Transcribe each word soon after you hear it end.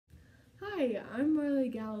Hi, I'm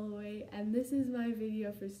Marlee Galloway, and this is my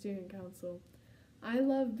video for Student Council. I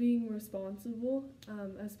love being responsible,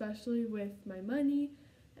 especially with my money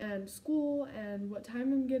and school and what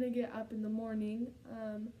time I'm going to get up in the morning.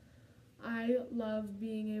 I love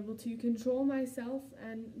being able to control myself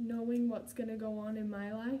and knowing what's going to go on in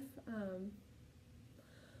my life.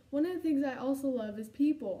 One of the things I also love is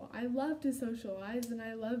people. I love to socialize and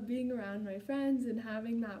I love being around my friends and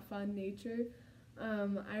having that fun nature.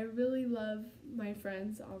 I really love my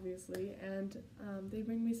friends, obviously, and they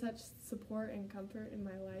bring me such support and comfort in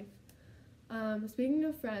my life. Speaking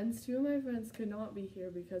of friends, 2 of my friends could not be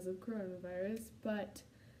here because of coronavirus, but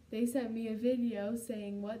they sent me a video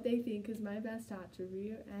saying what they think is my best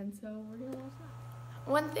attribute, and so we're going to watch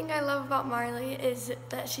that. One thing I love about Marlee is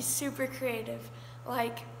that she's super creative.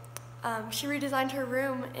 She redesigned her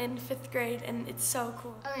room in 5th grade, and it's so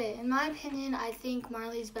cool. Okay, in my opinion, I think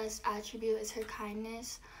Marlee's best attribute is her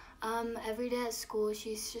kindness. Every day at school,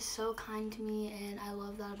 she's just so kind to me, and I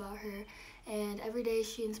love that about her. And every day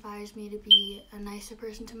she inspires me to be a nicer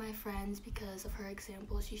person to my friends because of her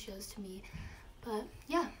example she shows to me. But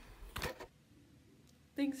yeah.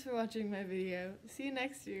 Thanks for watching my video. See you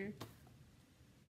next year.